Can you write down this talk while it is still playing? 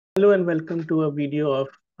Hello and welcome to a video of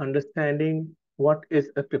understanding what is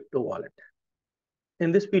a crypto wallet.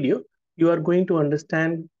 In this video, you are going to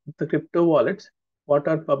understand the crypto wallets, what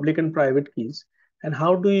are public and private keys, and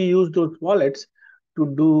how do you use those wallets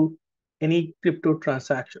to do any crypto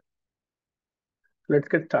transaction. Let's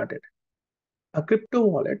get started. A crypto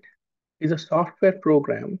wallet is a software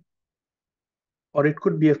program, or it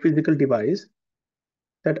could be a physical device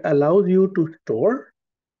that allows you to store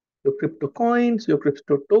your crypto coins, your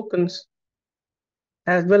crypto tokens,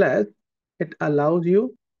 as well as it allows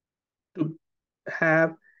you to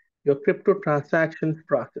have your crypto transactions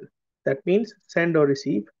processed. That means send or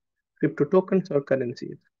receive crypto tokens or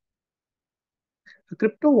currencies. A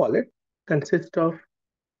crypto wallet consists of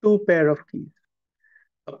two pair of keys,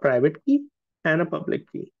 a private key and a public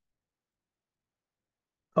key.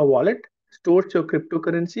 A wallet stores your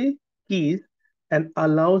cryptocurrency keys and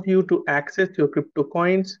allows you to access your crypto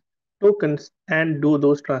coins, tokens, and do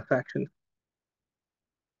those transactions.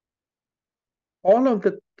 All of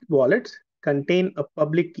the wallets contain a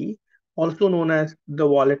public key, also known as the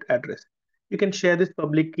wallet address. You can share this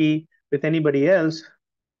public key with anybody else,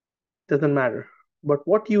 doesn't matter. But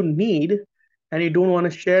what you need, and you don't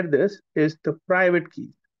want to share this, is the private key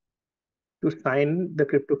to sign the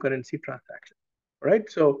cryptocurrency transaction. All right,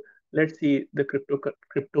 so let's see the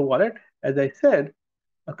crypto wallet. As I said,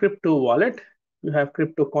 a crypto wallet, you have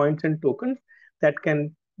crypto coins and tokens that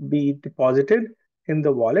can be deposited in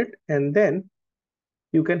the wallet, and then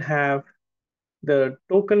you can have the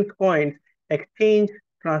tokens coins exchange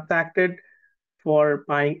transacted for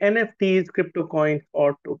buying NFTs, crypto coins,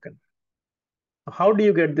 or tokens. How do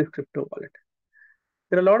you get this crypto wallet?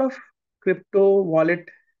 There are a lot of crypto wallet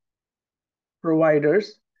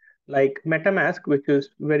providers like Metamask, which is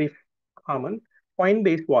very common,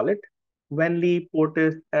 Coinbase Wallet, Venly,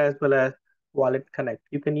 Portis, as well as Wallet Connect.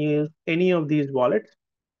 You can use any of these wallets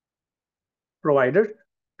providers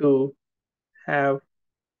to have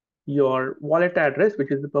your wallet address,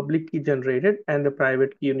 which is the public key generated, and the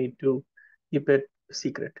private key you need to keep it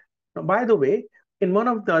secret. Now, by the way, in one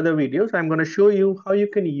of the other videos, I'm going to show you how you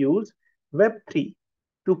can use Web3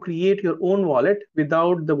 to create your own wallet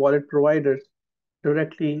without the wallet providers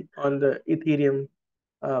directly on the Ethereum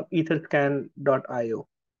etherscan.io.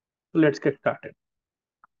 So let's get started.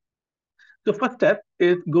 So first step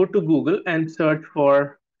is go to Google and search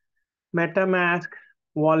for MetaMask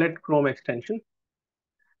Wallet Chrome extension,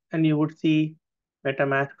 and you would see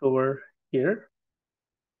MetaMask over here.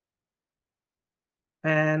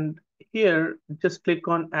 And here, just click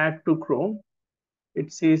on Add to Chrome.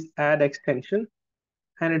 It says Add Extension,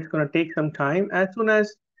 and it's going to take some time. As soon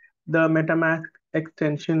as the MetaMask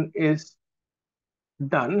extension is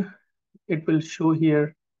done, it will show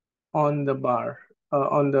here on the bar,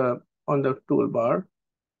 on the toolbar.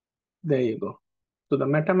 There you go. So the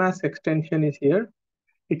MetaMask extension is here.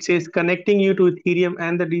 It says connecting you to Ethereum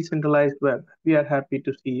and the decentralized web. We are happy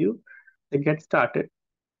to see you. So get started.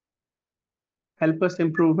 Help us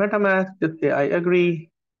improve MetaMask. Just say I agree.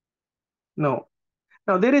 No.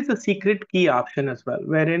 Now there is a secret key option as well,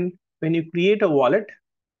 wherein when you create a wallet,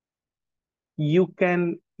 you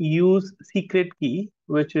can use secret key,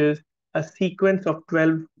 which is a sequence of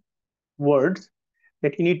 12 words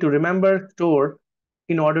that you need to remember, store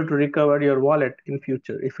in order to recover your wallet in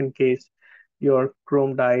future, if in case your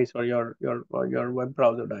Chrome dies or your web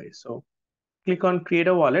browser dies. So click on create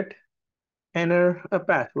a wallet, enter a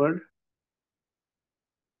password,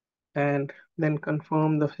 and then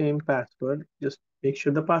confirm the same password. Just make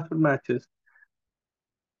sure the password matches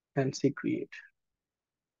and say create.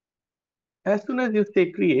 As soon as you say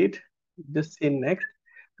create, just say next.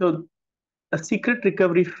 So a secret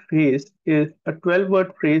recovery phrase is a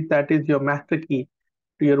 12-word phrase that is your master key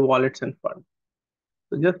to your wallets and funds.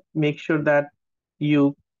 So just make sure that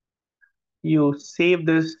you you save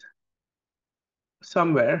this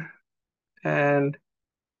somewhere and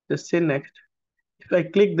just say next. If I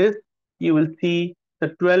click this, you will see the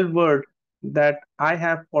 12 words that I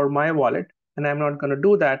have for my wallet, and I'm not going to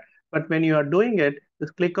do that. But when you are doing it,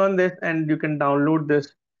 just click on this and you can download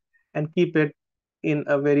this and keep it in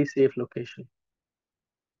a very safe location.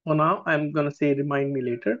 So now I'm going to say remind me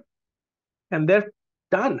later, and they're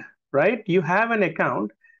done, right? You have an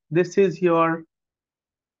account. This is your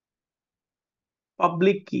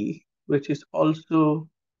public key, which is also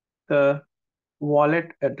the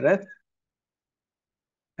wallet address.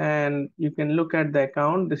 And you can look at the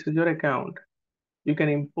account. This is your account. You can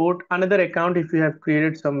import another account if you have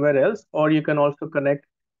created somewhere else, or you can also connect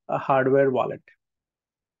a hardware wallet.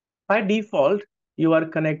 By default, you are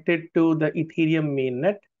connected to the Ethereum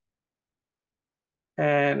mainnet,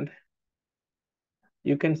 and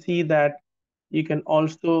you can see that You can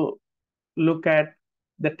also look at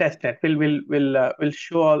the testnet. We'll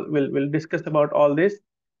show all we'll discuss about all this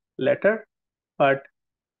later. But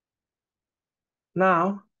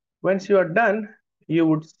now, once you are done, you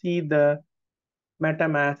would see the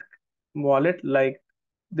MetaMask wallet like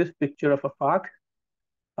this picture of a fox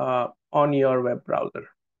on your web browser.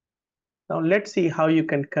 Now let's see how you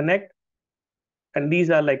can connect. And these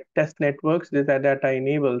are like test networks. These are data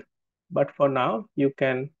enabled. But for now, you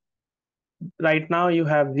can. Right now, you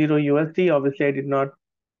have 0 USD. Obviously, I did not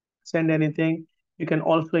send anything. You can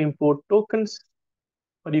also import tokens,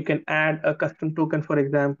 or you can add a custom token. For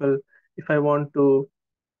example, if I want to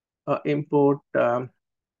import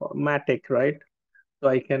Matic, right? So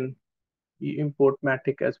I can import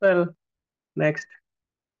Matic as well. Next,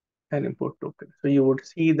 and import token. So you would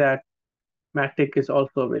see that Matic is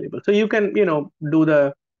also available. So you can, do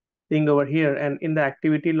the thing over here, and in the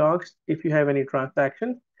activity logs, if you have any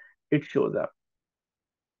transactions, it shows up.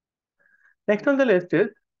 Next on the list is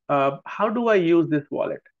how do I use this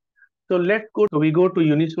wallet? So let's go. So we go to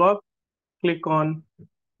Uniswap, click on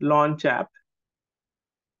Launch App,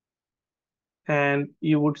 and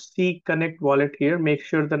you would see Connect Wallet here. Make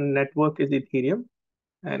sure the network is Ethereum,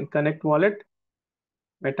 and Connect Wallet,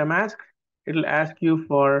 MetaMask. It'll ask you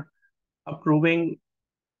for approving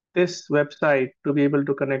this website to be able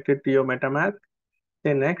to connect it to your MetaMask.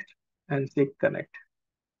 Say next and say connect.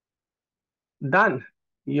 Done.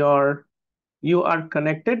 You are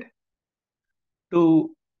connected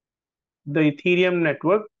to the Ethereum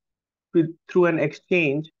network through an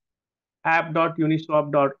exchange.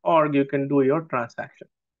 App.uniswap.org, you can do your transaction.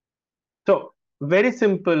 So very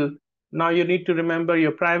simple. Now you need to remember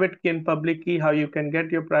your private key and public key. How you can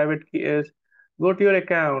get your private key is go to your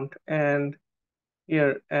account and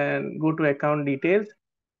here and go to account details,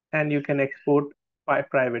 and you can export by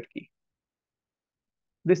private key.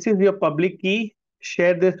 This is your public key.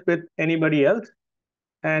 Share this with anybody else.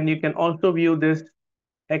 And you can also view this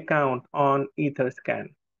account on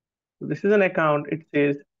Etherscan. This is an account. It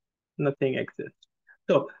says nothing exists.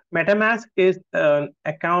 So MetaMask is an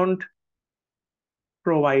account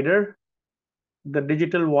provider, the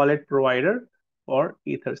digital wallet provider for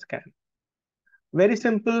Etherscan. Very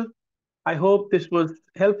simple. I hope this was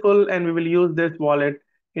helpful, and we will use this wallet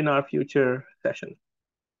in our future sessions.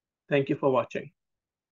 Thank you for watching.